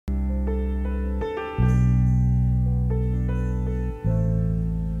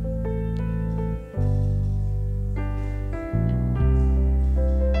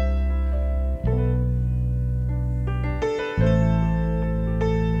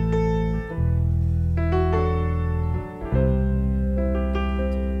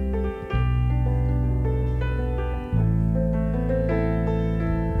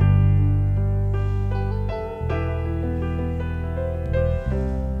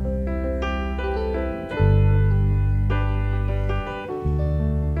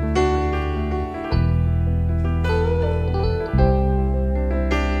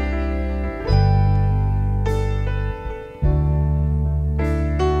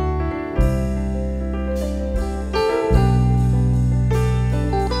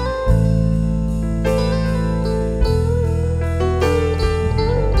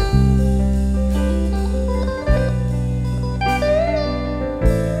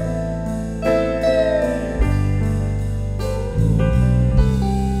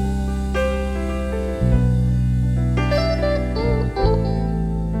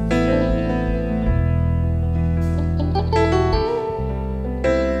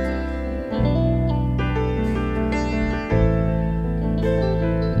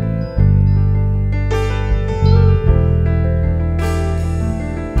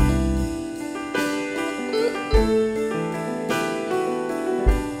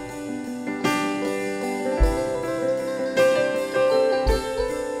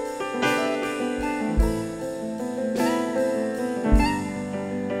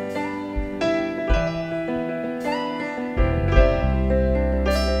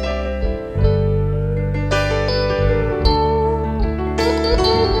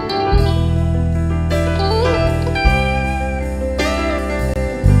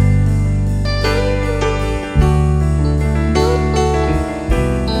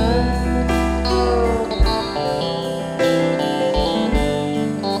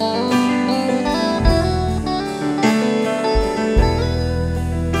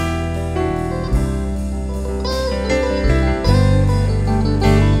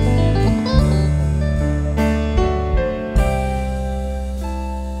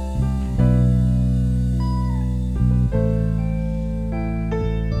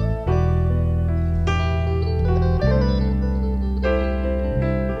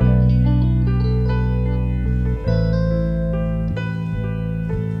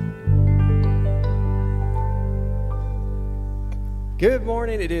Good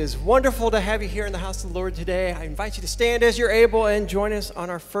morning. It is wonderful to have you here in the house of the Lord today. I invite you to stand as you're able and join us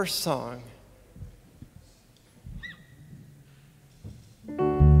on our first song.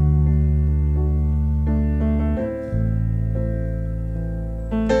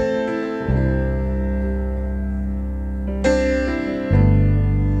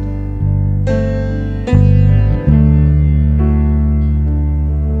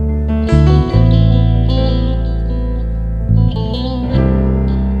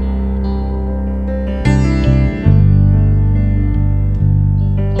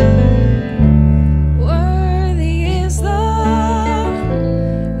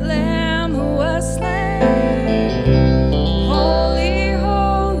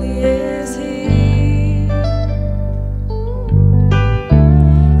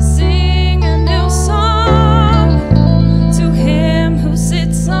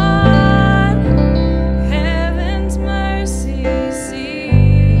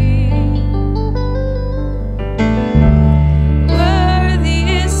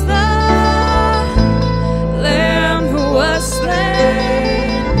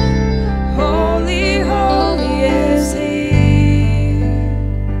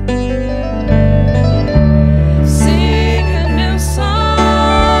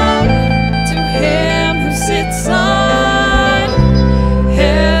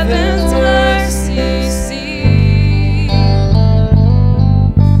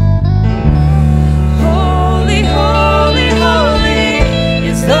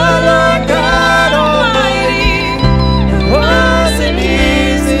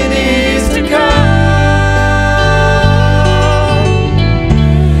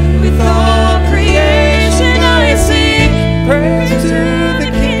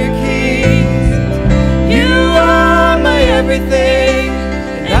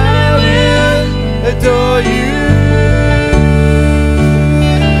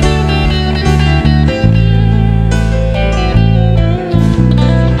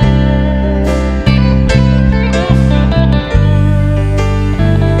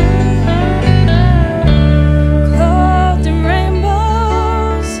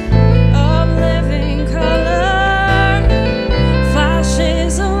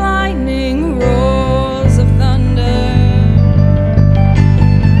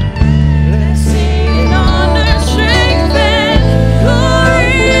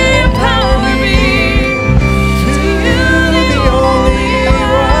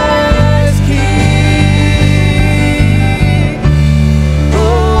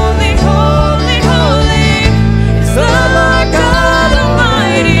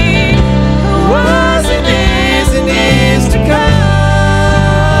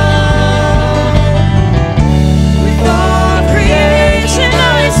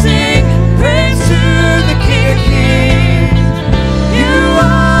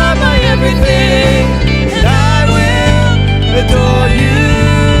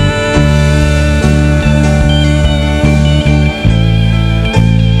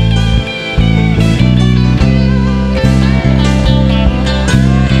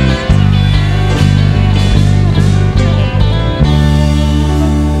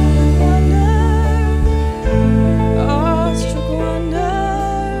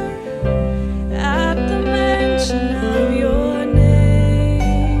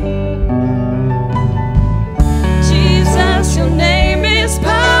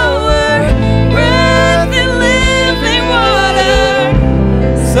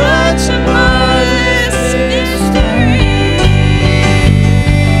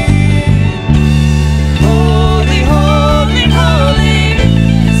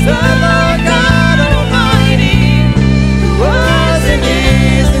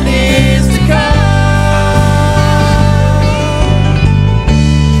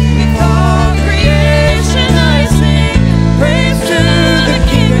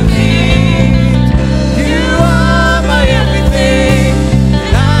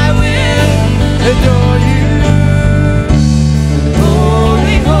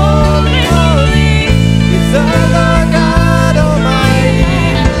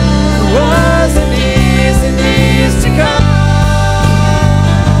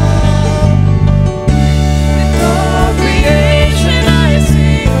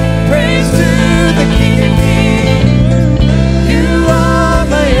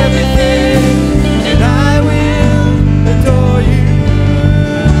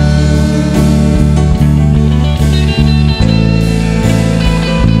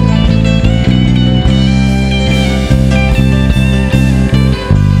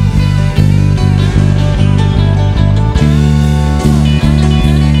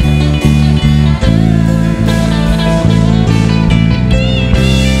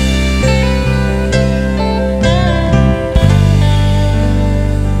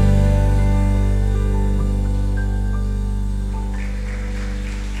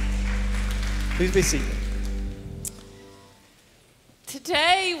 Please be seated.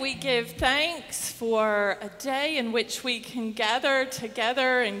 Today we give thanks for a day in which we can gather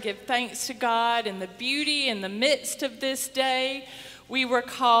together and give thanks to God in the beauty in the midst of this day. We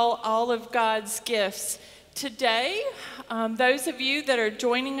recall all of God's gifts. Today, those of you that are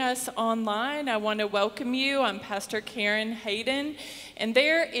joining us online, I want to welcome you. I'm Pastor Karen Hayden, and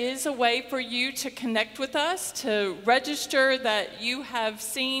there is a way for you to connect with us, to register that you have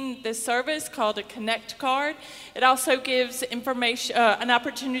seen this service called a Connect card. It also gives information, an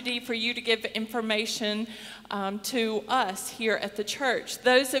opportunity for you to give information to us here at the church.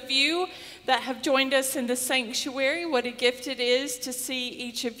 Those of you that have joined us in the sanctuary, what a gift it is to see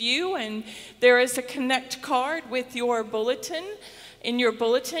each of you. And there is a Connect card with your bulletin. In your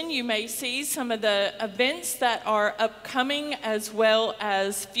bulletin, you may see some of the events that are upcoming as well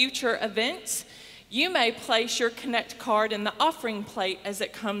as future events. You may place your Connect card in the offering plate as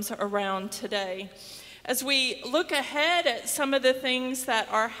it comes around today. As we look ahead at some of the things that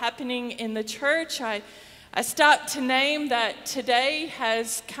are happening in the church, I stopped to name that today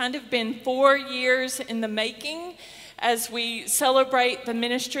has kind of been 4 years in the making as we celebrate the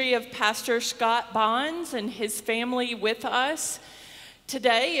ministry of Pastor Scott Bonds and his family with us.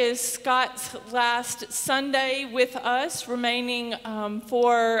 Today is Scott's last Sunday with us, remaining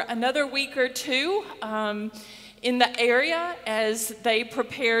for another week or two in the area as they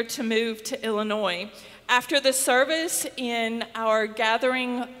prepare to move to Illinois. After the service in our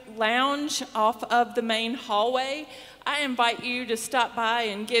gathering lounge off of the main hallway, I invite you to stop by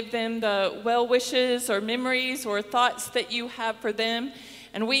and give them the well wishes or memories or thoughts that you have for them.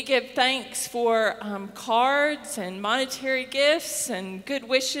 And we give thanks for cards and monetary gifts and good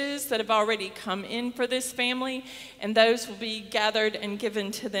wishes that have already come in for this family, and those will be gathered and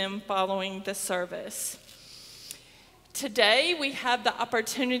given to them following the service. Today we have the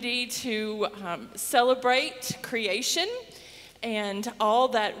opportunity to celebrate creation and all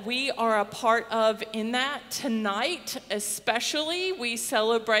that we are a part of in that. Tonight especially, we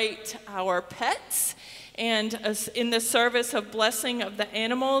celebrate our pets, and in the service of blessing of the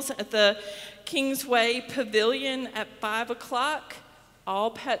animals at the Kingsway Pavilion at 5 o'clock,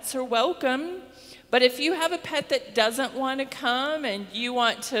 all pets are welcome. But if you have a pet that doesn't want to come and you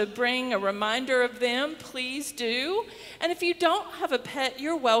want to bring a reminder of them, please do. And if you don't have a pet,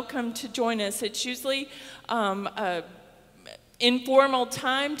 you're welcome to join us. It's usually an informal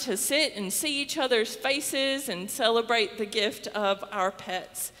time to sit and see each other's faces and celebrate the gift of our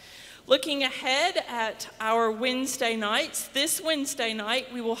pets. Looking ahead at our Wednesday nights, this Wednesday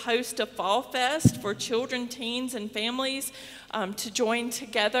night we will host a Fall Fest for children, teens, and families to join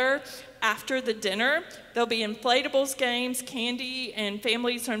together after the dinner. There'll be inflatables, games, candy, and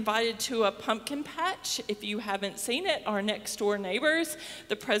families are invited to a pumpkin patch. If you haven't seen it, our next door neighbors,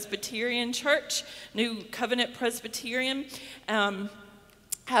 the Presbyterian Church, New Covenant Presbyterian,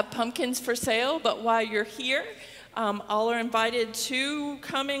 have pumpkins for sale. But while you're here, all are invited to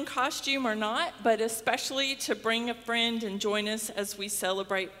come in costume or not, but especially to bring a friend and join us as we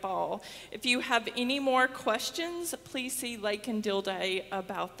celebrate fall. If you have any more questions, please see Lake and Dilday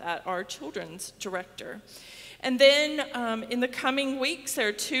about that, our children's director. And then in the coming weeks, there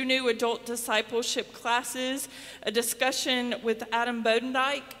are 2 new adult discipleship classes, a discussion with Adam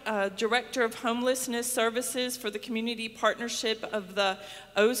Bodendike, Director of Homelessness Services for the Community Partnership of the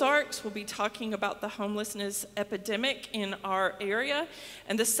Ozarks. We'll be talking about the homelessness epidemic in our area.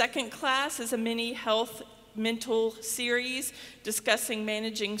 And the second class is a mini health mental series discussing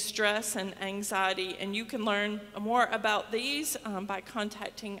managing stress and anxiety. And you can learn more about these by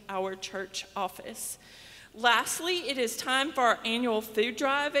contacting our church office. Lastly, it is time for our annual food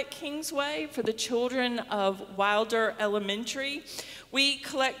drive at Kingsway for the children of Wilder Elementary. We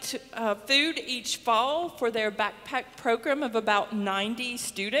collect food each fall for their backpack program of about 90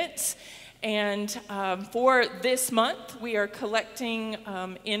 students. And for this month, we are collecting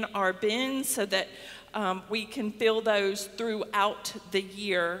in our bins so that we can fill those throughout the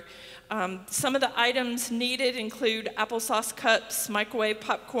year. Some of the items needed include applesauce cups, microwave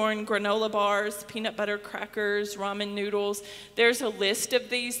popcorn, granola bars, peanut butter crackers, ramen noodles. There's a list of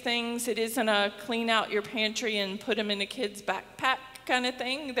these things. It isn't a clean out your pantry and put them in a kid's backpack kind of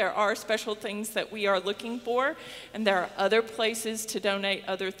thing. There are special things that we are looking for, and there are other places to donate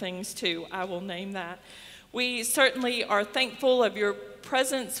other things too. I will name that. We certainly are thankful of your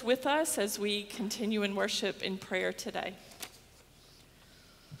presence with us as we continue in worship and prayer today.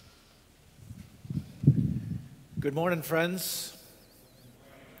 Good morning, friends.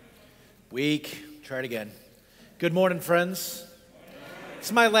 Try it again. Good morning, friends.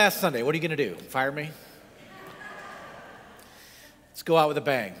 It's my last Sunday. What are you going to do? Fire me? Let's go out with a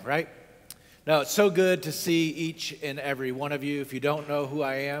bang, right? No, it's so good to see each and every one of you. If you don't know who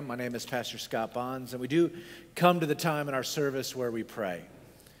I am, my name is Pastor Scott Bonds, and we do come to the time in our service where we pray.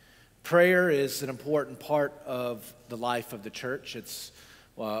 Prayer is an important part of the life of the church. It's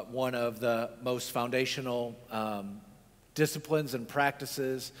one of the most foundational disciplines and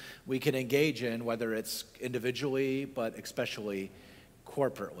practices we can engage in, whether it's individually, but especially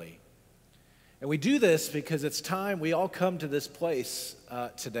corporately. And we do this because it's time we all come to this place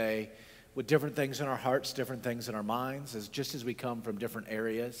today with different things in our hearts, different things in our minds, just as we come from different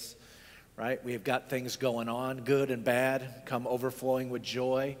areas, right? We've got things going on, good and bad, come overflowing with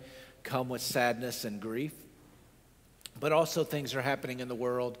joy, come with sadness and grief. But also things are happening in the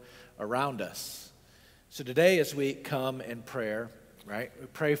world around us. So today as we come in prayer, right, we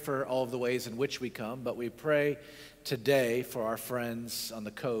pray for all of the ways in which we come, but we pray today for our friends on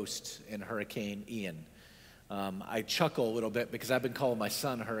the coast in Hurricane Ian. I chuckle a little bit because I've been calling my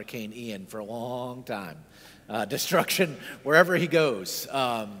son Hurricane Ian for a long time. Destruction wherever he goes.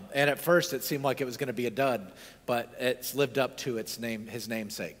 And at first it seemed like it was going to be a dud, but it's lived up to his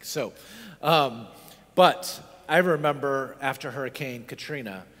namesake. So, but I remember after Hurricane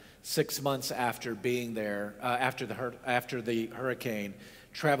Katrina, 6 months after being there, after the hurricane,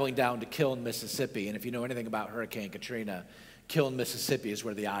 traveling down to Kiln, Mississippi. And if you know anything about Hurricane Katrina, Kiln, Mississippi is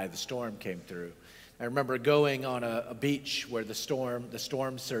where the eye of the storm came through. I remember going on a beach where the storm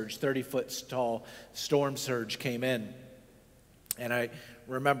surge, 30-foot tall storm surge came in. And I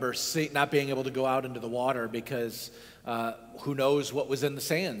remember not being able to go out into the water because who knows what was in the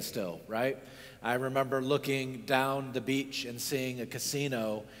sand still, right? I remember looking down the beach and seeing a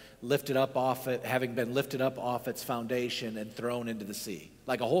casino having been lifted up off its foundation and thrown into the sea.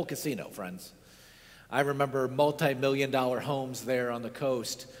 Like a whole casino, friends. I remember multi-million-dollar homes there on the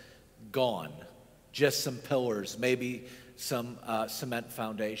coast gone. Just some pillars, maybe some cement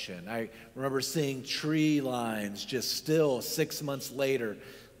foundation. I remember seeing tree lines just still 6 months later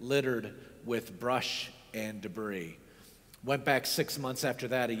littered with brush and debris. Went back 6 months after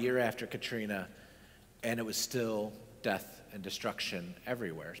that, a year after Katrina, and it was still death and destruction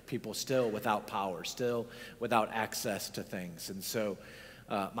everywhere. People still without power, still without access to things. And so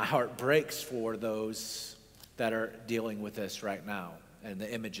my heart breaks for those that are dealing with this right now and the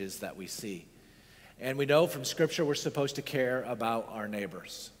images that we see. And we know from Scripture we're supposed to care about our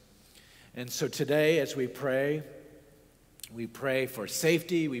neighbors. And so today as we pray for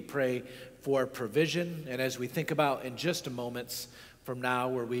safety, we pray for provision, and as we think about in just a moments from now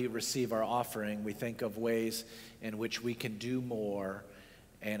where we receive our offering, we think of ways in which we can do more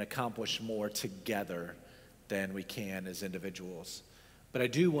and accomplish more together than we can as individuals. But I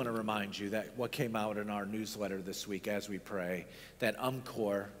do want to remind you that what came out in our newsletter this week as we pray, that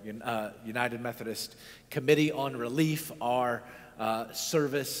UMCOR, United Methodist Committee on Relief, our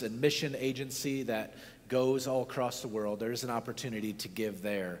service and mission agency that goes all across the world, there's an opportunity to give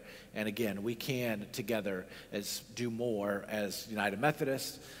there. And again, we can together do more as United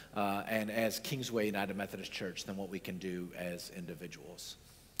Methodist and as Kingsway United Methodist Church than what we can do as individuals.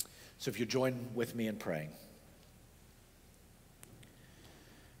 So if you join with me in praying.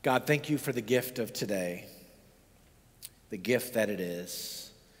 God, thank you for the gift of today, the gift that it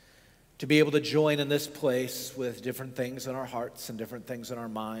is, to be able to join in this place with different things in our hearts and different things in our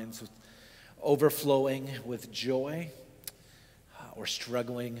minds, overflowing with joy or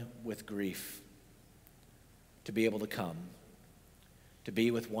struggling with grief, to be able to come, to be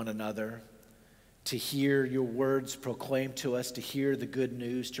with one another, to hear your words proclaimed to us, to hear the good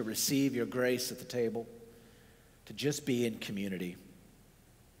news, to receive your grace at the table, to just be in community,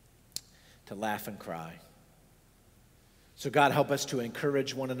 to laugh and cry. So God, help us to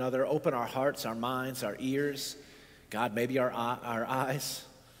encourage one another, open our hearts, our minds, our ears, God, maybe our eyes,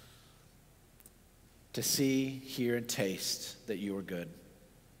 to see, hear, and taste that you are good,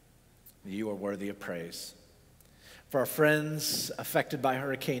 that you are worthy of praise. For our friends affected by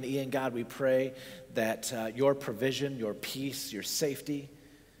Hurricane Ian, God, we pray that your provision, your peace, your safety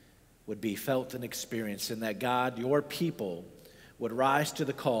would be felt and experienced, and that, God, your people would rise to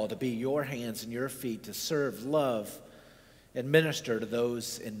the call to be your hands and your feet to serve, love, and minister to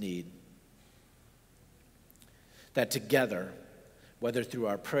those in need. That together, whether through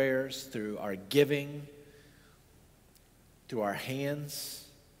our prayers, through our giving, through our hands,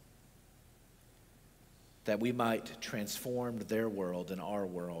 that we might transform their world and our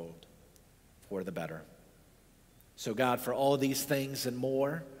world for the better. So God, for all of these things and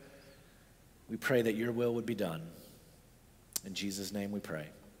more, we pray that your will would be done. In Jesus' name we pray.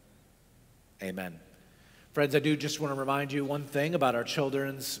 Amen. Friends, I do just want to remind you one thing about our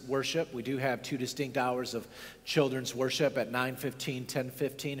children's worship. We do have 2 distinct hours of children's worship at 9:15,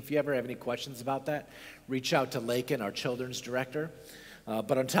 10:15. If you ever have any questions about that, reach out to Lakin, our children's director.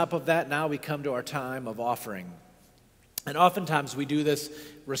 But on top of that, now we come to our time of offering. And oftentimes we do this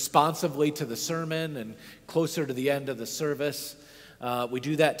responsively to the sermon and closer to the end of the service. We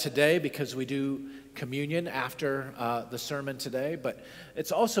do that today because we do communion after the sermon today, but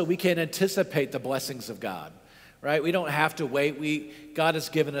it's also we can anticipate the blessings of God, right? We don't have to wait. God has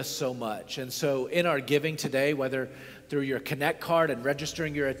given us so much. And so in our giving today, whether through your Connect card and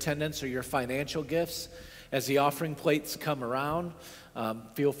registering your attendance or your financial gifts, as the offering plates come around,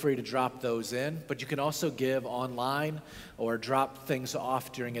 feel free to drop those in. But you can also give online or drop things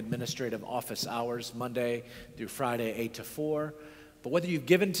off during administrative office hours, Monday through Friday, 8 to 4. But whether you've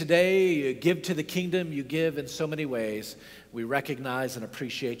given today, you give to the kingdom, you give in so many ways, we recognize and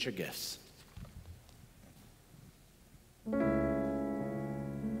appreciate your gifts.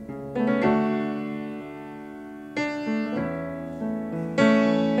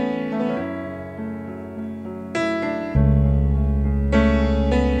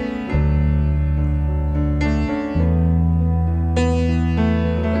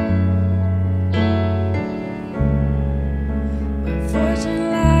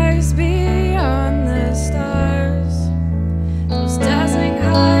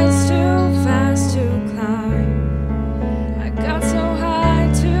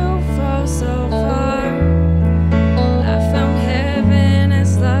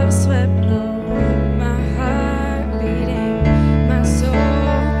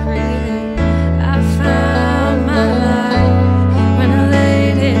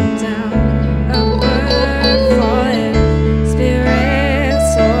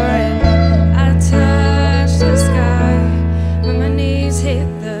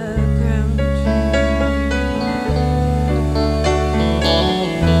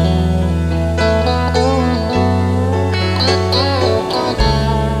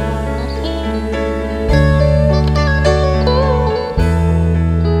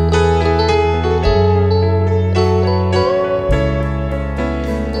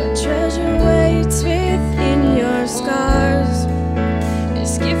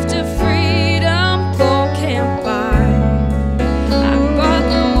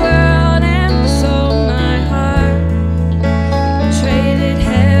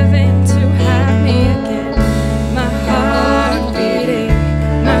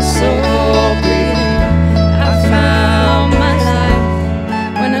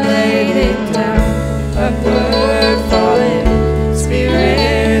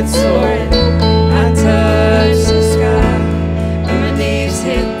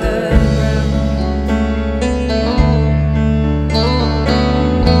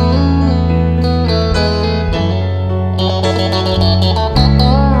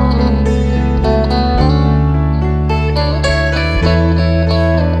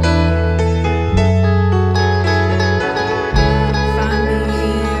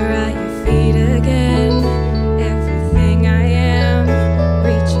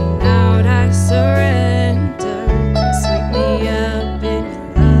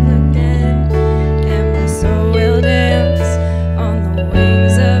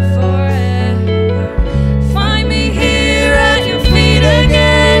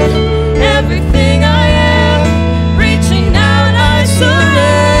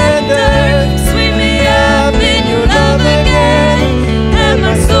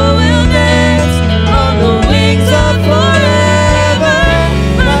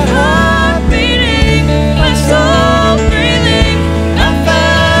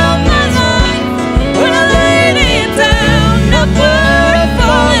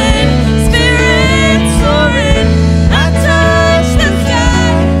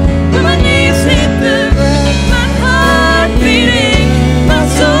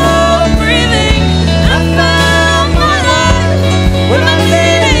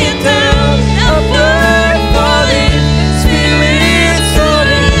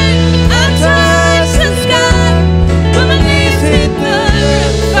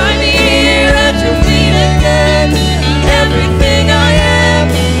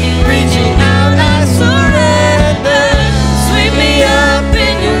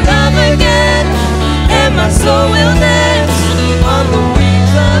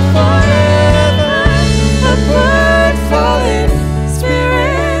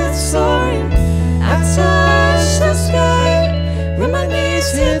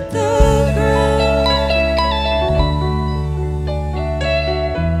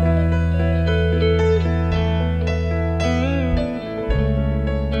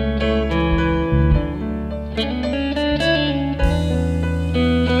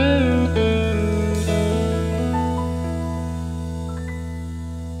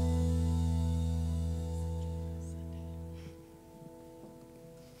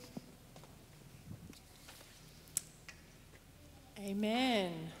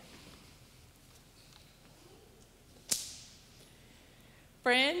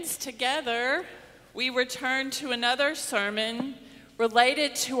 Friends, together we return to another sermon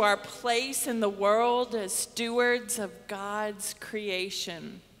related to our place in the world as stewards of God's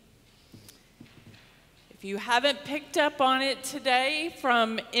creation. If you haven't picked up on it today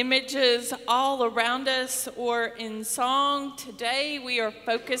from images all around us or in song, today we are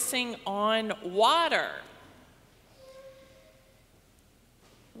focusing on water.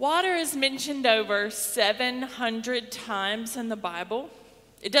 Water is mentioned over 700 times in the Bible.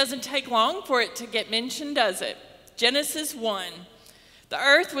 It doesn't take long for it to get mentioned, does it? Genesis 1. The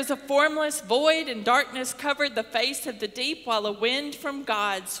earth was a formless void, and darkness covered the face of the deep, while a wind from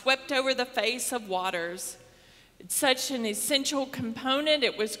God swept over the face of waters. It's such an essential component.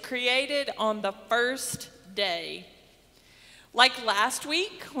 It was created on the first day. Like last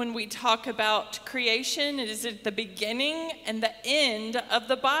week, when we talk about creation, it is at the beginning and the end of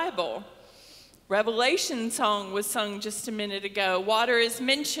the Bible. Revelation song was sung just a minute ago. Water is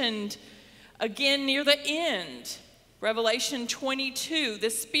mentioned again near the end. Revelation 22, the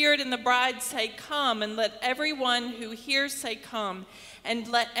Spirit and the bride say, "Come," and let everyone who hears say, "Come," and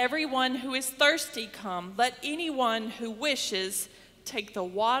let everyone who is thirsty come. Let anyone who wishes take the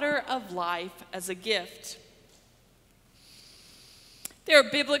water of life as a gift. There are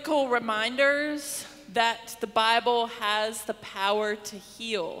biblical reminders that the Bible has the power to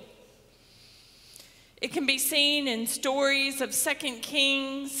heal. It can be seen in stories of 2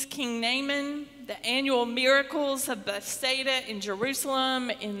 Kings, King Naaman, the annual miracles of Bethsaida in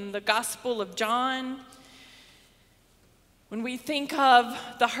Jerusalem, in the Gospel of John. When we think of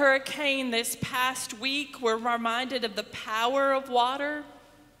the hurricane this past week, we're reminded of the power of water,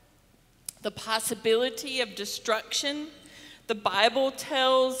 the possibility of destruction. The Bible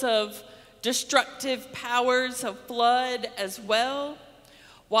tells of destructive powers of flood as well.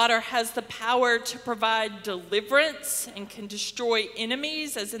 Water has the power to provide deliverance and can destroy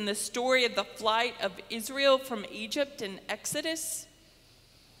enemies, as in the story of the flight of Israel from Egypt in Exodus.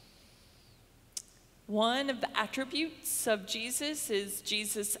 One of the attributes of Jesus is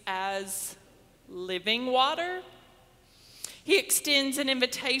Jesus as living water. He extends an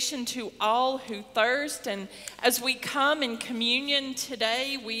invitation to all who thirst, and as we come in communion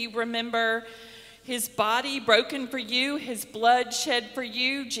today, we remember his body broken for you, his blood shed for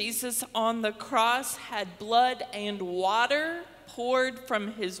you. Jesus on the cross had blood and water poured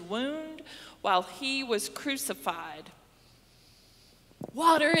from his wound while he was crucified.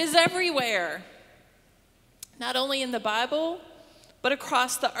 Water is everywhere, not only in the Bible, but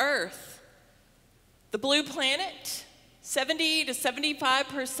across the earth. The blue planet, 70 to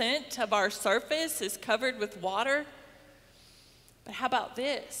 75% of our surface is covered with water. But how about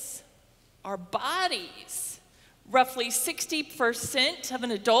this? Our bodies, roughly 60% of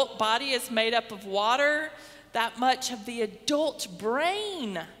an adult body is made up of water. That much of the adult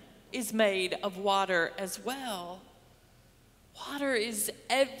brain is made of water as well. Water is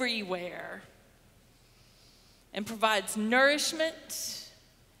everywhere and provides nourishment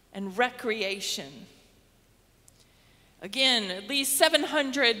and recreation. Again, at least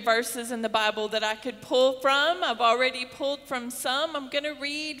 700 verses in the Bible that I could pull from. I've already pulled from some. I'm going to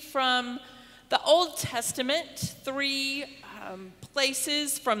read from the Old Testament, 3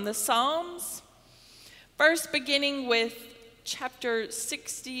 places from the Psalms. First, beginning with chapter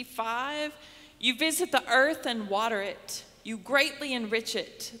 65. You visit the earth and water it. You greatly enrich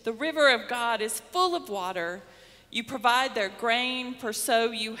it. The river of God is full of water. You provide their grain, for so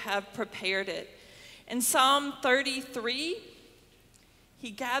you have prepared it. In Psalm 33,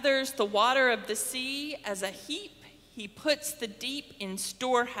 he gathers the water of the sea as a heap. He puts the deep in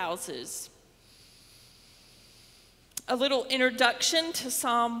storehouses. A little introduction to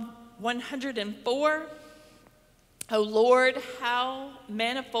Psalm 104. O Lord, how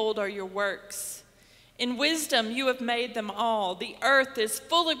manifold are your works. In wisdom you have made them all. The earth is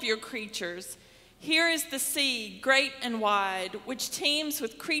full of your creatures. Here is the sea, great and wide, which teems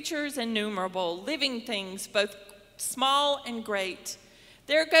with creatures innumerable, living things, both small and great.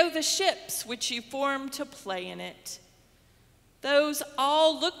 There go the ships which you formed to play in it. Those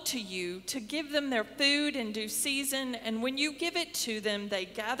all look to you to give them their food in due season, and when you give it to them, they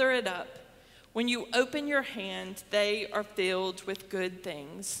gather it up. When you open your hand, they are filled with good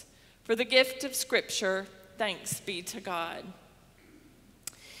things. For the gift of Scripture, thanks be to God.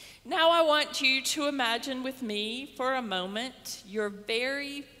 Now I want you to imagine with me for a moment your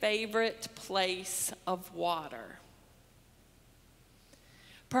very favorite place of water.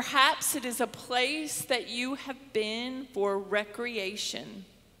 Perhaps it is a place that you have been for recreation,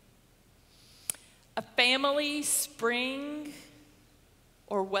 a family spring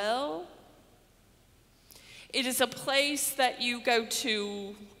or well. It is a place that you go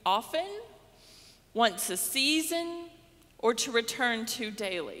to often, once a season, or to return to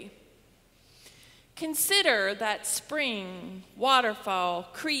daily. Consider that spring, waterfall,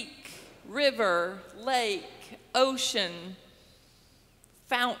 creek, river, lake, ocean,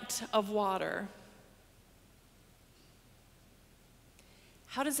 fount of water.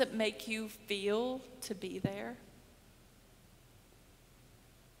 How does it make you feel to be there?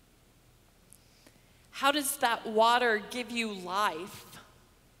 How does that water give you life?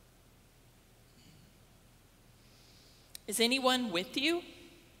 Is anyone with you?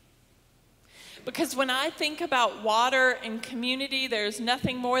 Because when I think about water and community, there's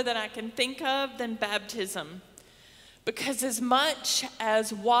nothing more that I can think of than baptism. Because as much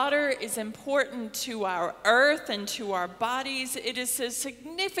as water is important to our earth and to our bodies, it is a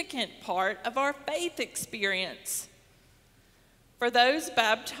significant part of our faith experience. For those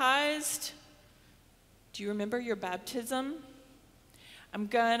baptized, do you remember your baptism? I'm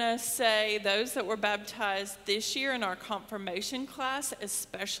gonna say those that were baptized this year in our confirmation class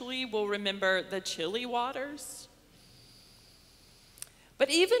especially will remember the chilly waters. But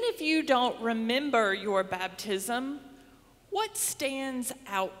even if you don't remember your baptism, what stands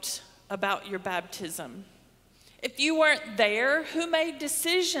out about your baptism? If you weren't there, who made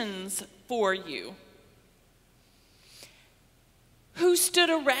decisions for you? Who stood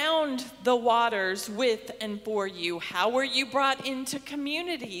around the waters with and for you? How were you brought into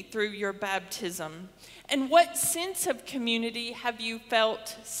community through your baptism? And what sense of community have you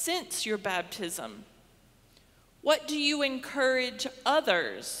felt since your baptism? What do you encourage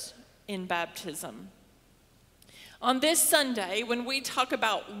others in baptism? On this Sunday, when we talk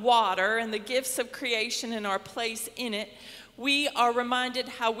about water and the gifts of creation and our place in it, we are reminded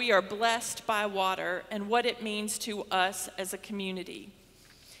how we are blessed by water and what it means to us as a community.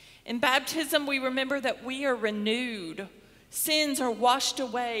 In baptism, we remember that we are renewed. Sins are washed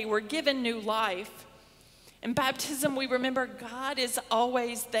away. We're given new life. In baptism, we remember God is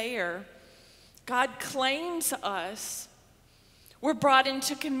always there. God claims us. We're brought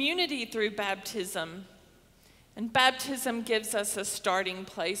into community through baptism. And baptism gives us a starting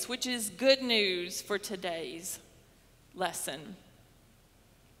place, which is good news for today's lesson.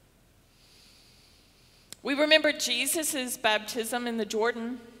 We remember Jesus' baptism in the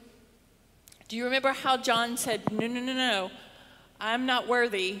Jordan. Do you remember how John said, no, I'm not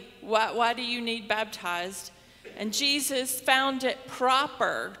worthy. Why do you need baptized? And Jesus found it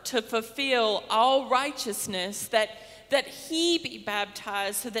proper to fulfill all righteousness that he be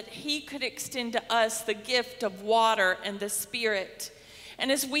baptized so that he could extend to us the gift of water and the Spirit. And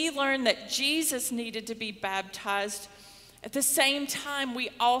as we learn that Jesus needed to be baptized, at the same time we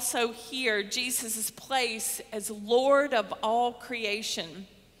also hear Jesus' place as Lord of all creation.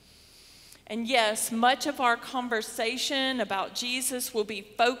 And yes, much of our conversation about Jesus will be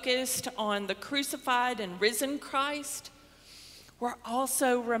focused on the crucified and risen Christ. We're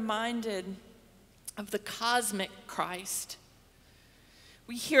also reminded of the cosmic Christ.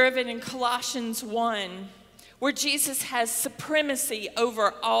 We hear of it in Colossians 1, where Jesus has supremacy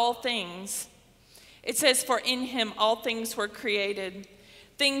over all things. It says, for in him all things were created,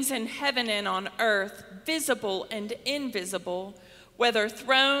 things in heaven and on earth, visible and invisible, whether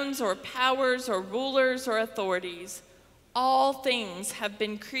thrones or powers or rulers or authorities. All things have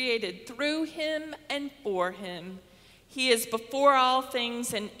been created through him and for him. He is before all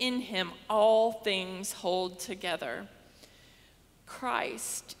things, and in him all things hold together.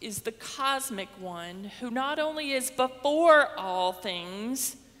 Christ is the cosmic one who not only is before all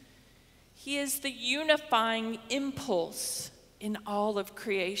things, he is the unifying impulse in all of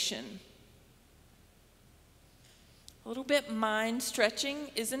creation. A little bit mind-stretching,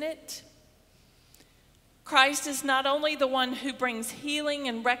 isn't it? Christ is not only the one who brings healing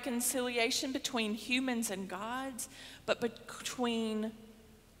and reconciliation between humans and gods, but between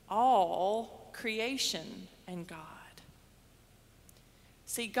all creation and God.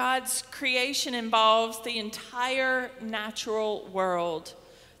 See, God's creation involves the entire natural world,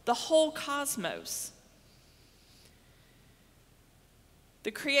 the whole cosmos.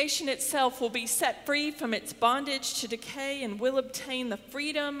 The creation itself will be set free from its bondage to decay and will obtain the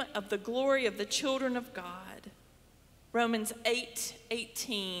freedom of the glory of the children of God. Romans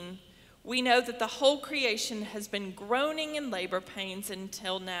 8:18. We know that the whole creation has been groaning in labor pains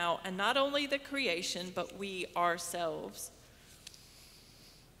until now, and not only the creation, but we ourselves.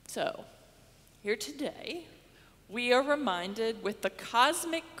 So, here today, we are reminded with the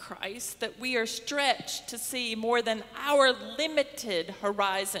cosmic Christ that we are stretched to see more than our limited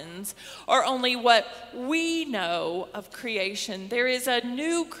horizons or only what we know of creation. There is a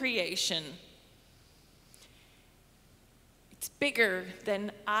new creation. It's bigger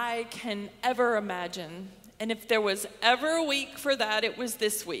than I can ever imagine. And if there was ever a week for that, it was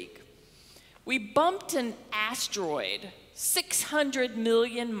this week. We bumped an asteroid 600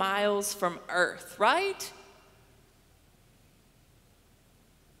 million miles from Earth, right?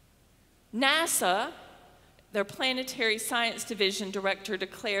 NASA, their Planetary Science Division director,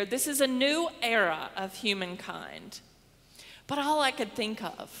 declared this is a new era of humankind. But all I could think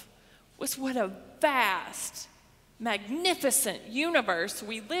of was what a vast, magnificent universe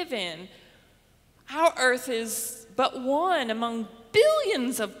we live in. Our Earth is but one among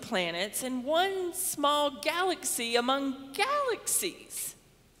billions of planets in one small galaxy among galaxies.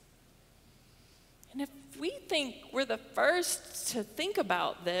 And if we think we're the first to think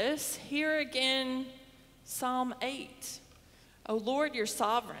about this, here again, Psalm 8. O Lord, you're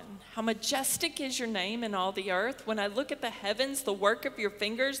sovereign. How majestic is your name in all the earth. When I look at the heavens, the work of your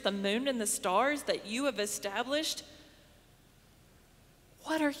fingers, the moon and the stars that you have established,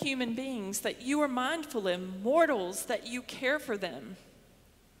 what are human beings that you are mindful of, mortals that you care for them?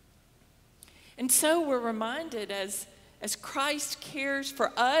 And so we're reminded as Christ cares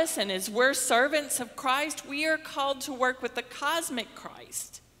for us and as we're servants of Christ, we are called to work with the cosmic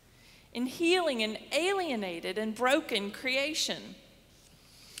Christ in healing an alienated and broken creation.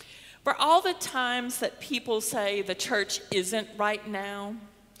 For all the times that people say the church isn't right now,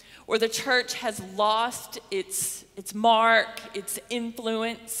 or the church has lost its mark, its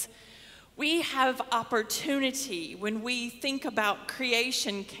influence, we have opportunity when we think about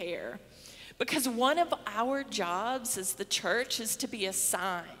creation care. Because one of our jobs as the church is to be a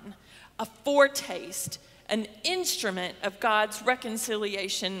sign, a foretaste, an instrument of God's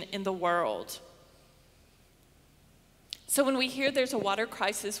reconciliation in the world. So when we hear there's a water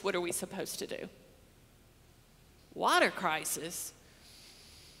crisis, what are we supposed to do? Water crisis?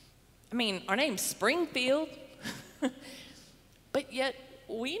 I mean, our name's Springfield, but yet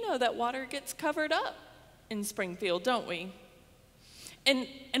we know that water gets covered up in Springfield, don't we? And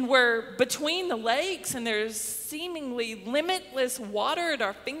we're between the lakes and there's seemingly limitless water at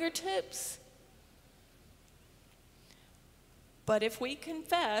our fingertips. But if we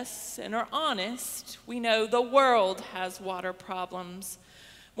confess and are honest, we know the world has water problems.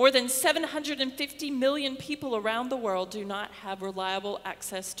 More than 750 million people around the world do not have reliable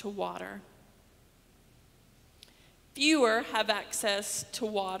access to water. Fewer have access to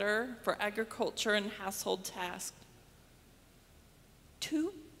water for agriculture and household tasks.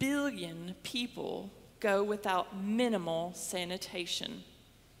 2 billion people go without minimal sanitation.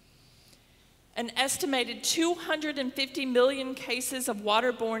 An estimated 250 million cases of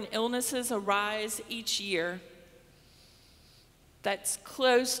waterborne illnesses arise each year. That's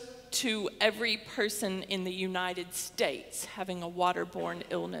close to every person in the United States having a waterborne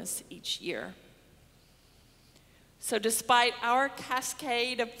illness each year. So despite our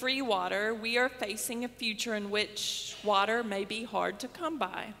cascade of free water, we are facing a future in which water may be hard to come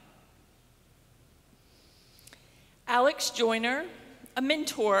by. Alex Joyner, a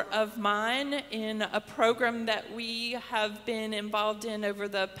mentor of mine in a program that we have been involved in over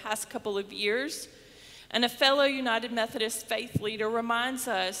the past couple of years, and a fellow United Methodist faith leader, reminds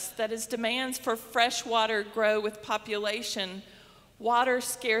us that as demands for fresh water grow with population, water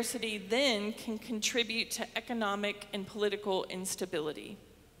scarcity then can contribute to economic and political instability.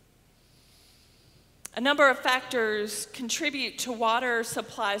 A number of factors contribute to water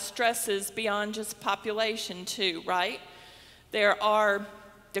supply stresses beyond just population too, right? There are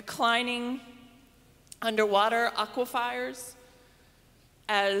declining underwater aquifers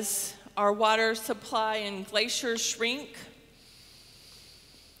as our water supply and glaciers shrink.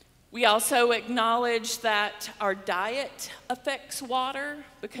 We also acknowledge that our diet affects water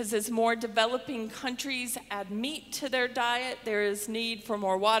because as more developing countries add meat to their diet, there is need for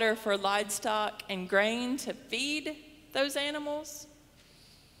more water for livestock and grain to feed those animals.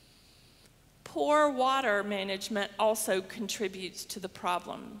 Poor water management also contributes to the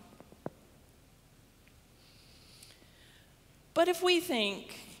problem. But if we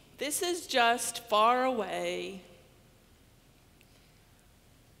think this is just far away,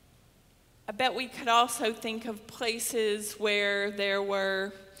 I bet we could also think of places where there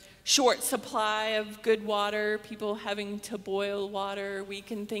were short supply of good water, people having to boil water. We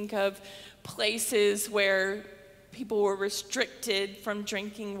can think of places where people were restricted from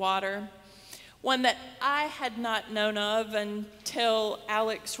drinking water. One that I had not known of until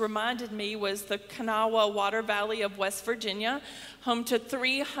Alex reminded me was the Kanawha Water Valley of West Virginia, home to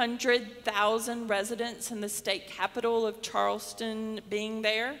 300,000 residents and the state capital of Charleston being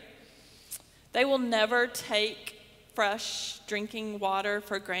there. They will never take fresh drinking water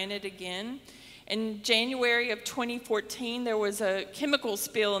for granted again. In January of 2014, there was a chemical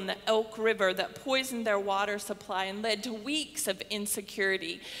spill in the Elk River that poisoned their water supply and led to weeks of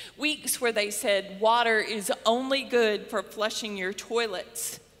insecurity, weeks where they said water is only good for flushing your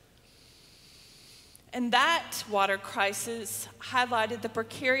toilets. And that water crisis highlighted the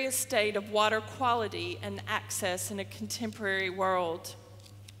precarious state of water quality and access in a contemporary world.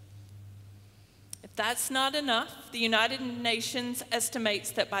 If that's not enough, the United Nations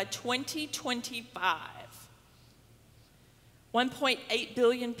estimates that by 2025, 1.8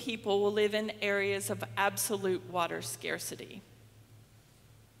 billion people will live in areas of absolute water scarcity.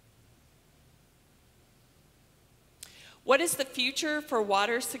 What is the future for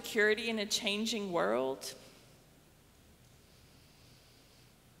water security in a changing world?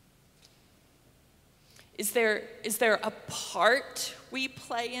 Is there a part we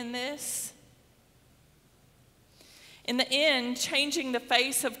play in this? In the end, changing the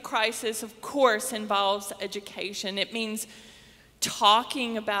face of crisis, of course, involves education. It means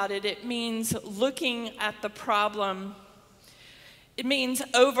talking about it. It means looking at the problem. It means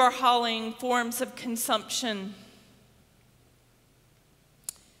overhauling forms of consumption.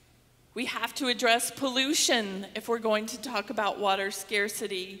 We have to address pollution if we're going to talk about water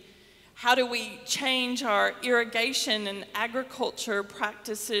scarcity. How do we change our irrigation and agriculture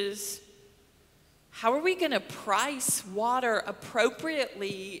practices? How are we going to price water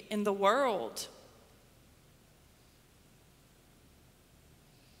appropriately in the world?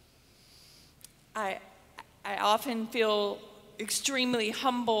 I often feel extremely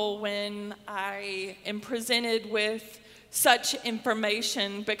humble when I am presented with such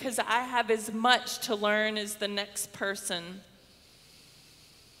information because I have as much to learn as the next person.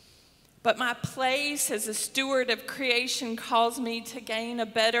 But my place as a steward of creation calls me to gain a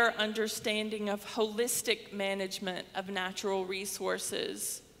better understanding of holistic management of natural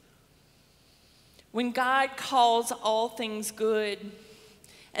resources. When God calls all things good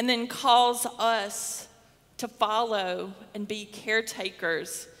and then calls us to follow and be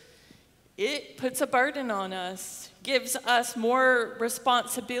caretakers, it puts a burden on us, gives us more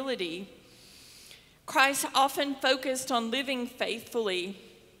responsibility. Christ often focused on living faithfully,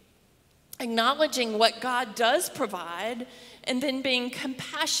 acknowledging what God does provide, and then being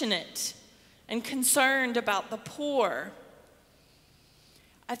compassionate and concerned about the poor.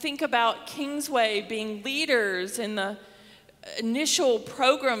 I think about Kingsway being leaders in the initial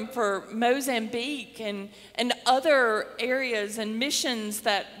program for Mozambique and other areas and missions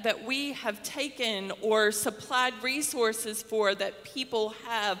that we have taken or supplied resources for, that people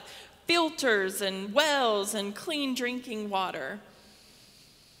have filters and wells and clean drinking water.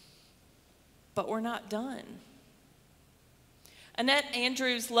 But we're not done. Annette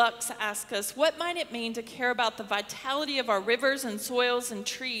Andrews-Lux asked us, what might it mean to care about the vitality of our rivers and soils and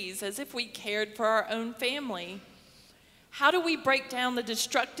trees as if we cared for our own family? How do we break down the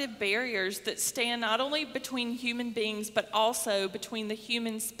destructive barriers that stand not only between human beings, but also between the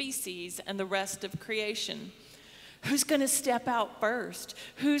human species and the rest of creation? Who's going to step out first?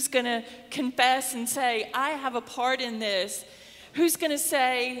 Who's going to confess and say, I have a part in this? Who's going to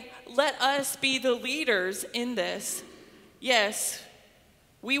say, let us be the leaders in this? Yes,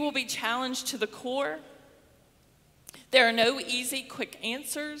 we will be challenged to the core. There are no easy, quick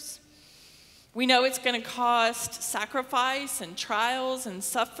answers. We know it's going to cost sacrifice and trials and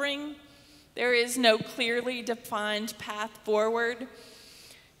suffering. There is no clearly defined path forward.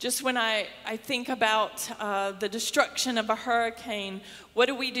 Just when I think about the destruction of a hurricane, what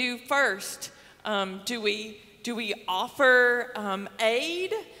do we do first? Do we offer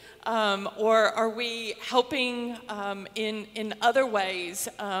aid, or are we helping in other ways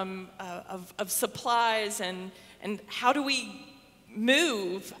of supplies, and how do we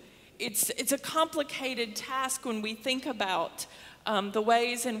move? It's a complicated task when we think about the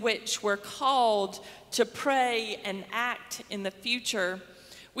ways in which we're called to pray and act in the future.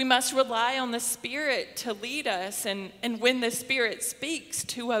 We must rely on the Spirit to lead us, and when the Spirit speaks,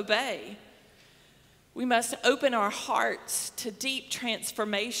 to obey. We must open our hearts to deep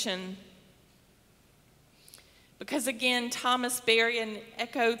transformation. Because again, Thomas Berry, an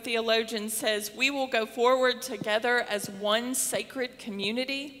eco-theologian, says, we will go forward together as one sacred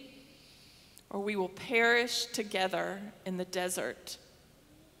community, or we will perish together in the desert.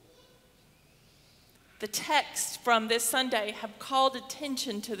 The texts from this Sunday have called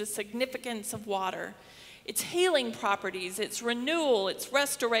attention to the significance of water, its healing properties, its renewal, its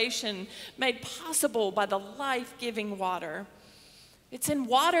restoration, made possible by the life-giving water. It's in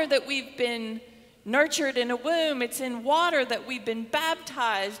water that we've been nurtured in a womb. It's in water that we've been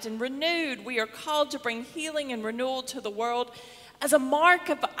baptized and renewed. We are called to bring healing and renewal to the world as a mark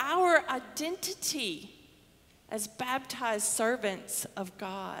of our identity as baptized servants of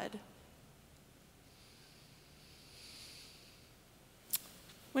God.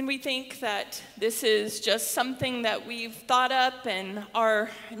 When we think that this is just something that we've thought up and are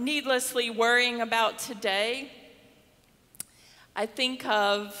needlessly worrying about today, I think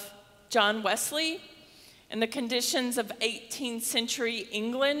of John Wesley and the conditions of 18th century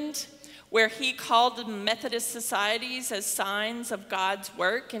England, where he called Methodist societies as signs of God's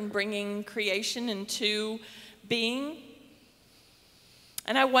work in bringing creation into being.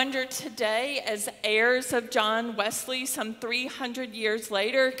 And I wonder today, as heirs of John Wesley, some 300 years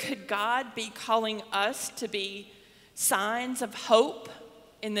later, could God be calling us to be signs of hope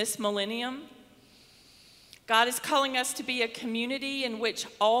in this millennium? God is calling us to be a community in which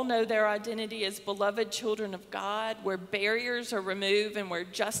all know their identity as beloved children of God, where barriers are removed and where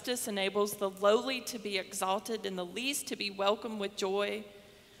justice enables the lowly to be exalted and the least to be welcomed with joy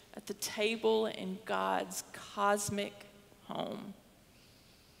at the table in God's cosmic home.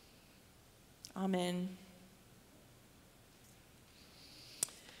 Amen.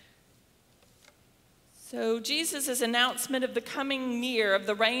 So Jesus' announcement of the coming near of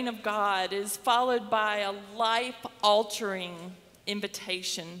the reign of God is followed by a life-altering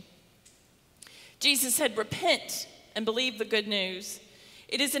invitation. Jesus said, "Repent and believe the good news."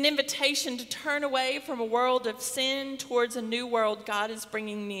 It is an invitation to turn away from a world of sin towards a new world God is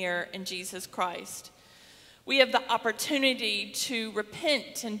bringing near in Jesus Christ. We have the opportunity to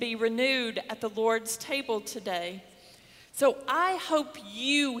repent and be renewed at the Lord's table today. So I hope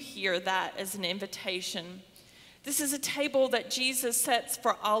you hear that as an invitation. This is a table that Jesus sets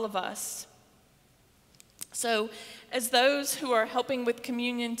for all of us. So as those who are helping with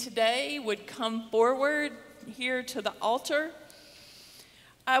communion today would come forward here to the altar,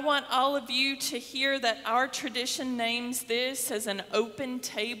 I want all of you to hear that our tradition names this as an open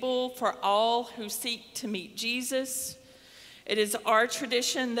table for all who seek to meet Jesus. It is our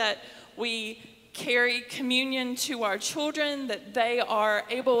tradition that we carry communion to our children, that they are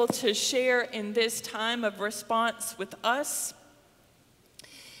able to share in this time of response with us.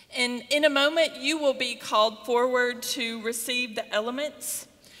 And in a moment, you will be called forward to receive the elements.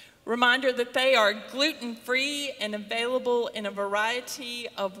 Reminder that they are gluten-free and available in a variety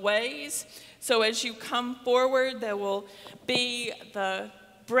of ways. So as you come forward, there will be the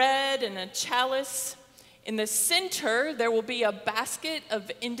bread and a chalice. In the center, there will be a basket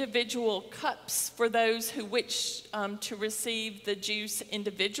of individual cups for those who wish to receive the juice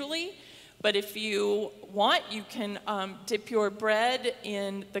individually. But if you want, you can dip your bread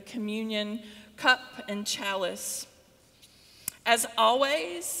in the communion cup and chalice. As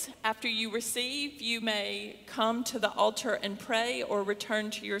always, after you receive, you may come to the altar and pray or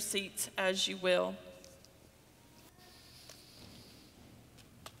return to your seats as you will.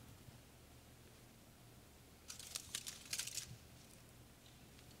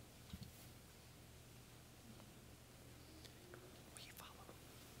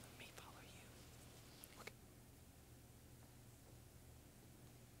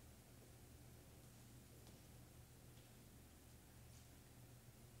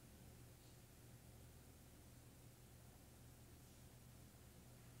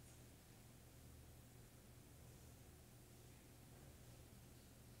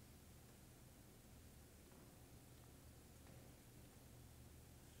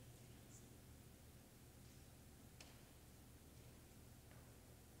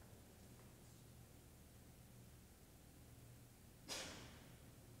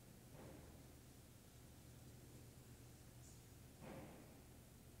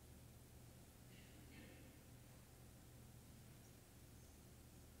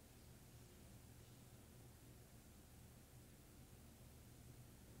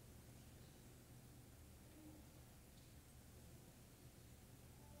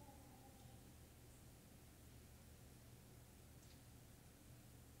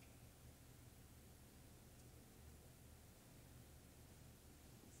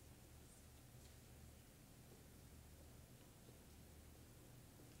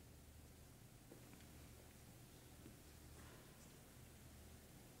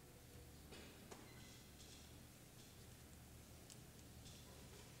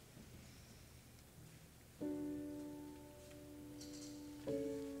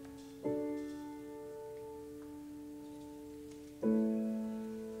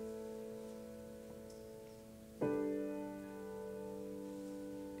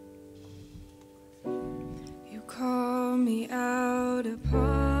 Call me out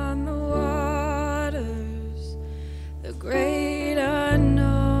upon the waters, the great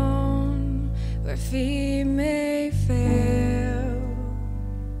unknown, where feet may fail,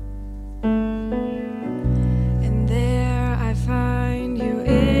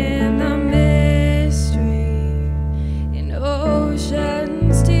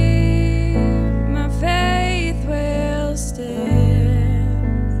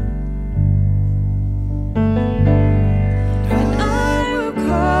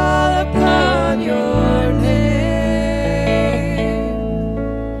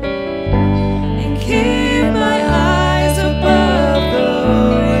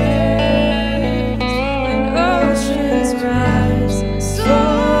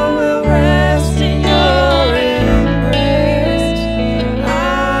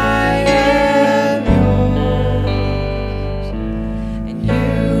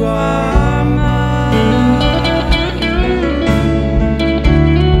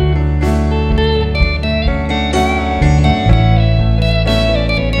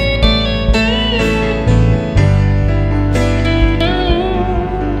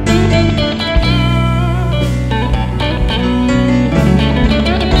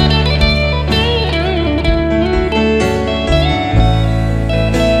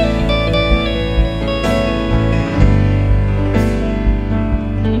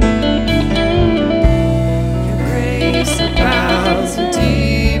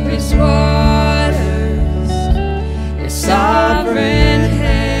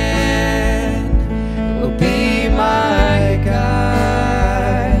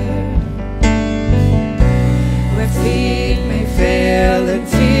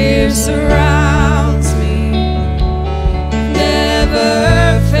 surrounds me. You've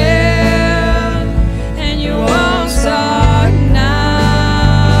never failed, and you won't start now.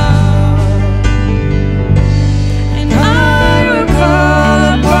 And I will call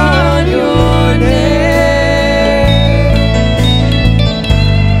upon your name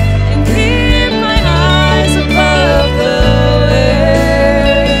and keep my eyes above the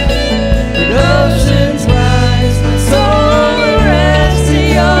waves. When oceans rise, my soul will rest in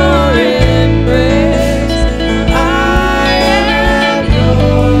your embrace. I am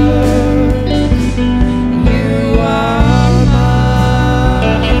yours, you are mine.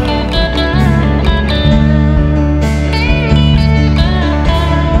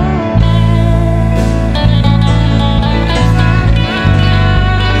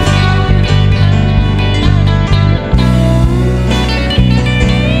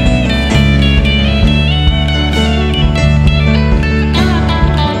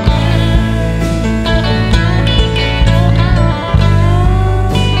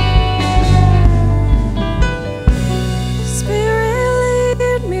 Spirit,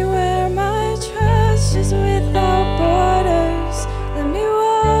 lead me where my trust is without borders. Let me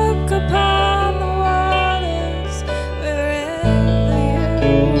walk upon the waters wherever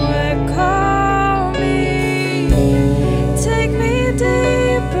you would call me. Take me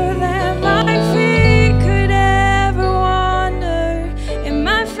deeper than my feet could ever wander, and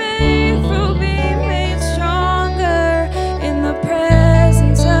my faith will be made stronger in the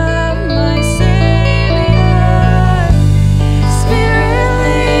presence of my Savior. Spirit,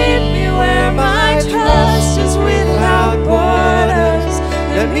 lead me where my trust is without borders.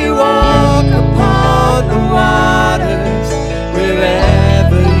 Let me walk upon the waters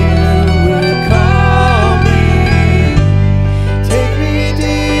wherever you would call me. Take me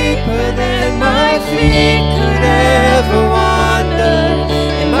deeper than my feet could ever wander,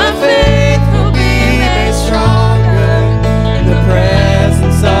 and my faith will be made stronger in the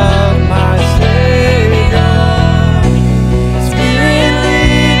presence of my Savior. Spirit,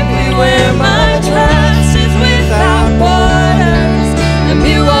 lead me where my trust is without borders. Let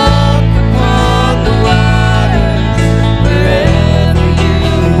me walk upon the waters wherever you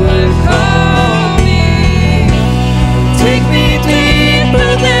would call me. Take me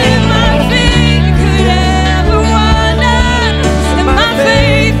deeper than my feet could ever wander, and my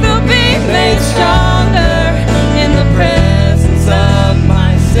faith will be made stronger in the presence of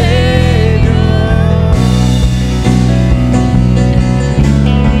my Savior.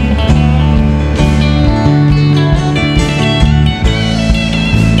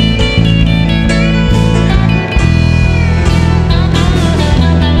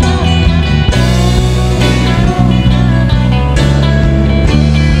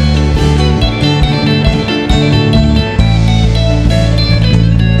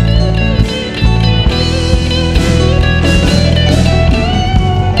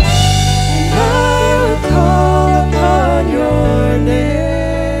 I will call upon your name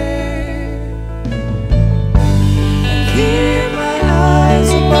and keep my eyes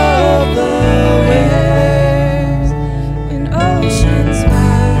above the waves. When oceans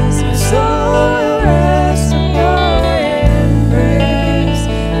rise, my soul will rest in your embrace.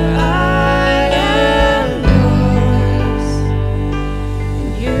 For I am yours,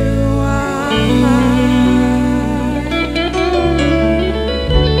 and you are mine.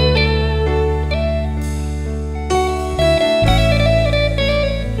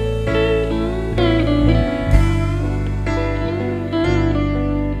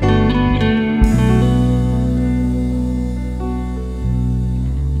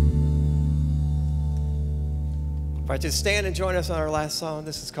 I invite you to stand and join us on our last song.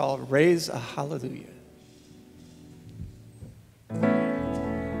 This is called Raise a Hallelujah.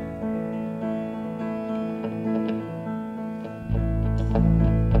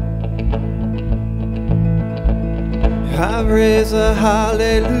 I raise a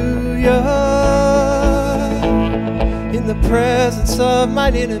hallelujah in the presence of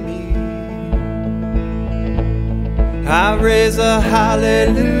mine enemy. I raise a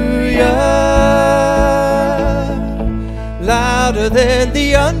hallelujah louder than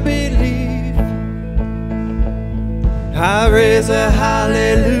the unbelief. I raise a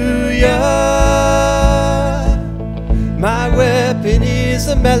hallelujah. My weapon is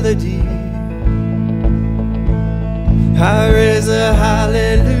a melody. I raise a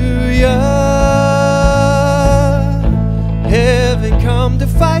hallelujah. Heaven come to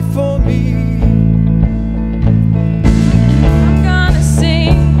fight for me. I'm gonna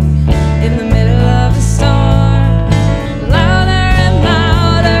sing in the middle of the storm, louder and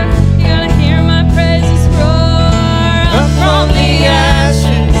louder. You're gonna hear my praises roar. Up from the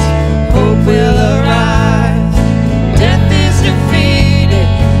ashes,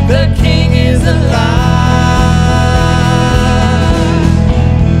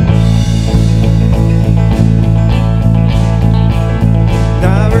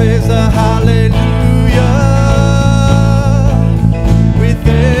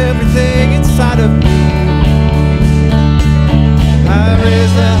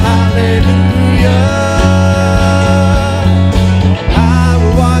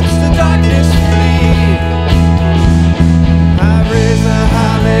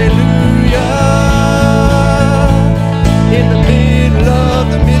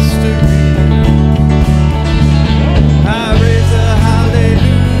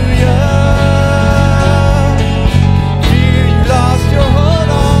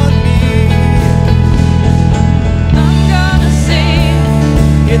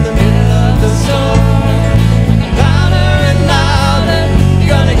 in the middle of the storm. Louder and louder,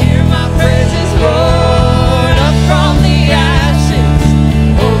 you're gonna hear my praises roar. Up from the ashes,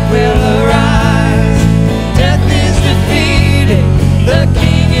 hope will arise. Death is defeated, the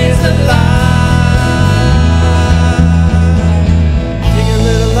King is alive. Sing a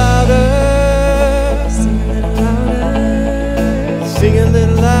little louder, sing a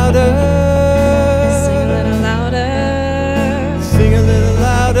little louder, sing a little louder, Sing a little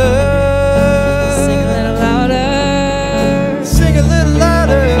louder. sing a little louder, Sing a little louder. sing a little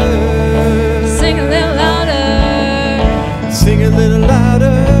louder, Sing a little louder. sing a little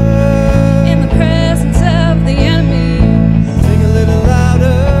louder, In the presence of the enemy, sing a little louder,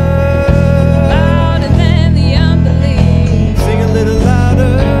 louder than the unbelief. sing a little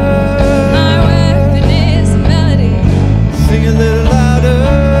louder, My weapon is a melody. sing a little louder,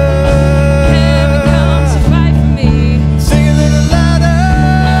 Heaven comes to fight for me. sing a little louder.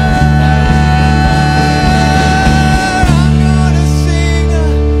 I'm gonna sing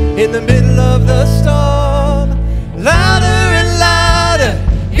in the middle of the storm. Louder and louder,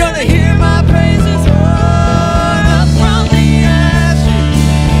 you're gonna hear my praises roar. Up from the ashes,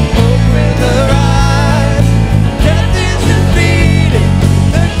 hope will arise. Death is defeated,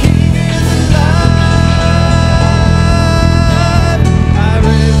 the King is alive. I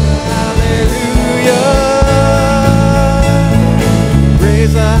raise a hallelujah,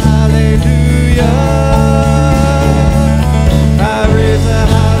 raise a hallelujah. I raise a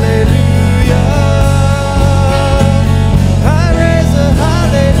hallelujah, I raise a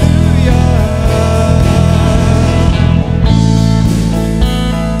hallelujah.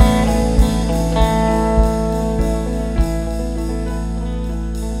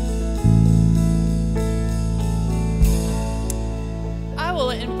 I will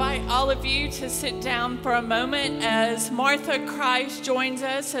invite all of you to sit down for a moment as Martha Christ joins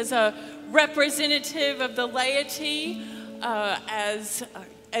us as a representative of the laity, as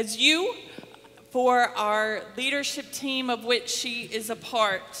you, for our leadership team of which she is a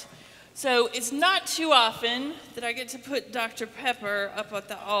part. So it's not too often that I get to put Dr. Pepper up at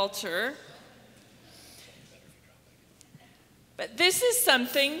the altar. But this is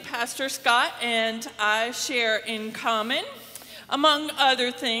something Pastor Scott and I share in common, among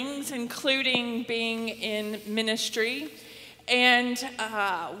other things, including being in ministry. And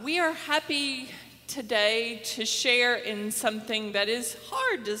we are happy today to share in something that is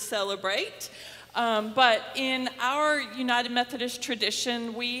hard to celebrate. But in our United Methodist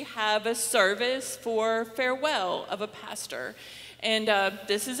tradition, we have a service for farewell of a pastor. And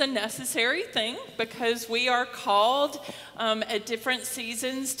this is a necessary thing because we are called at different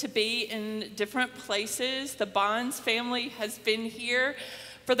seasons to be in different places. The Bonds family has been here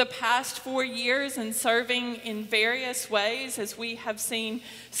for the past 4 years and serving in various ways as we have seen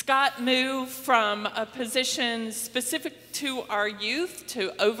Scott move from a position specific to our youth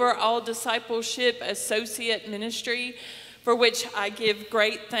to overall discipleship associate ministry, for which I give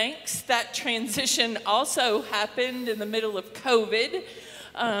great thanks. That transition also happened in the middle of COVID.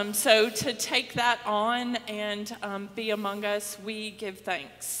 So to take that on and be among us, we give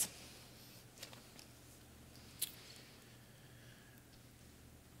thanks.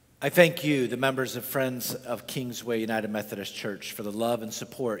 I thank you, the members of Friends of Kingsway United Methodist Church, for the love and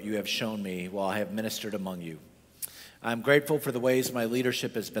support you have shown me while I have ministered among you. I'm grateful for the ways my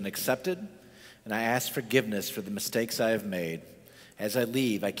leadership has been accepted, and I ask forgiveness for the mistakes I have made. As I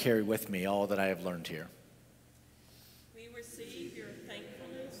leave, I carry with me all that I have learned here. We receive your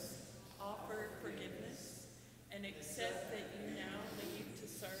thankfulness, offer forgiveness, and accept that you now leave to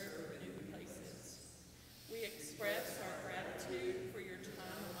serve new places. We express our gratitude for your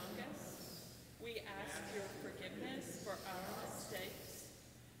time among us. We ask your forgiveness for our mistakes.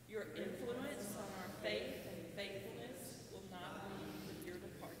 Your influence on our faith and faithfulness will not leave with your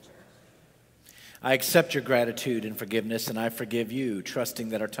departure. I accept your gratitude and forgiveness, and I forgive you, trusting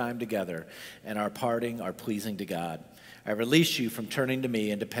that our time together and our parting are pleasing to God. I release you from turning to me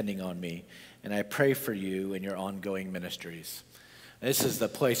and depending on me, and I pray for you in your ongoing ministries. This is the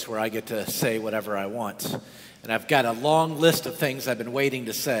place where I get to say whatever I want, and I've got a long list of things I've been waiting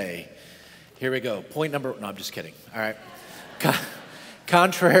to say. Here we go. Point number, no, I'm just kidding. All right.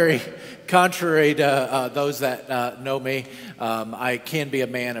 Contrary to those that know me, I can be a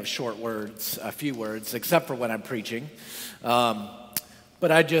man of short words, a few words, except for when I'm preaching.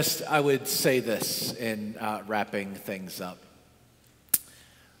 But I would say this in wrapping things up.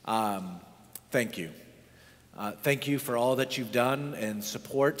 Thank you. Thank you for all that you've done in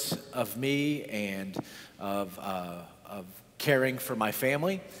support of me and of caring for my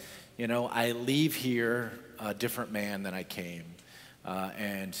family. You know, I leave here a different man than I came.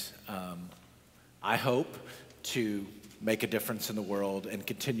 and I hope to make a difference in the world and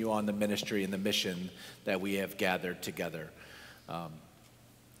continue on the ministry and the mission that we have gathered together.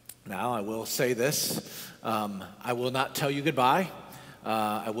 Now, I will say this. I will not tell you goodbye.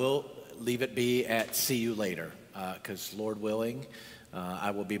 I will leave it be at see you later, because Lord willing,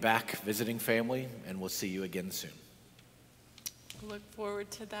 I will be back visiting family, and we'll see you again soon. Look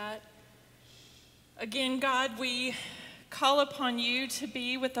forward to that. Again, God, we call upon you to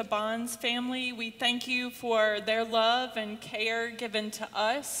be with the Bonds family. We thank you for their love and care given to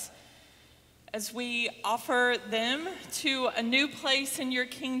us as we offer them to a new place in your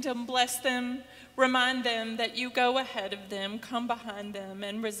kingdom. Bless them. Remind them that you go ahead of them, come behind them,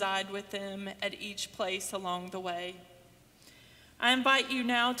 and reside with them at each place along the way. I invite you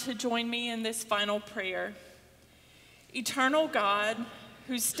now to join me in this final prayer. Eternal God,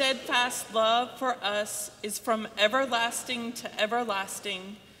 whose steadfast love for us is from everlasting to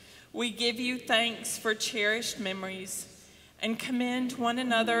everlasting, we give you thanks for cherished memories and commend one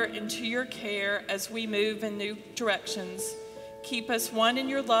another into your care as we move in new directions. Keep us one in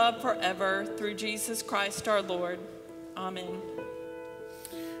your love forever through Jesus Christ our Lord. Amen.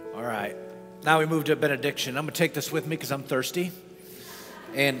 All right. Now we move to a benediction. I'm going to take this with me because I'm thirsty.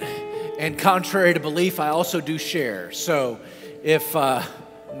 And contrary to belief, I also do share. So if I'm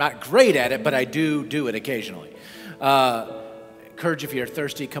not great at it, but I do it occasionally. Encourage, if you're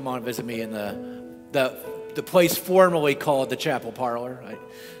thirsty, come on and visit me in the place formerly called the Chapel Parlor,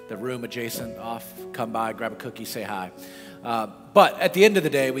 the room adjacent off. Come by, grab a cookie, say hi. But at the end of the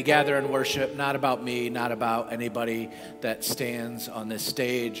day, we gather and worship, not about me, not about anybody that stands on this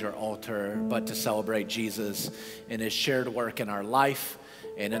stage or altar, but to celebrate Jesus and his shared work in our life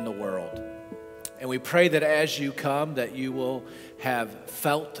and in the world. And we pray that as you come, that you will have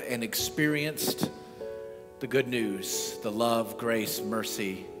felt and experienced the good news, the love, grace,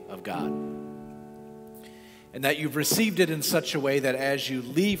 mercy of God. And that you've received it in such a way that as you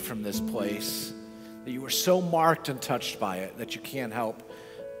leave from this place, that you were so marked and touched by it that you can't help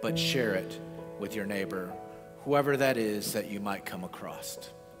but share it with your neighbor, whoever that is that you might come across.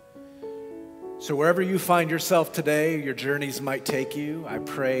 So wherever you find yourself today, your journeys might take you, I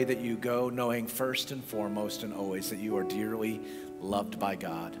pray that you go knowing first and foremost and always that you are dearly loved by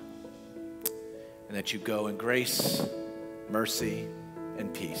God, and that you go in grace, mercy,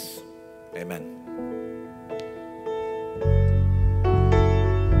 and peace. Amen.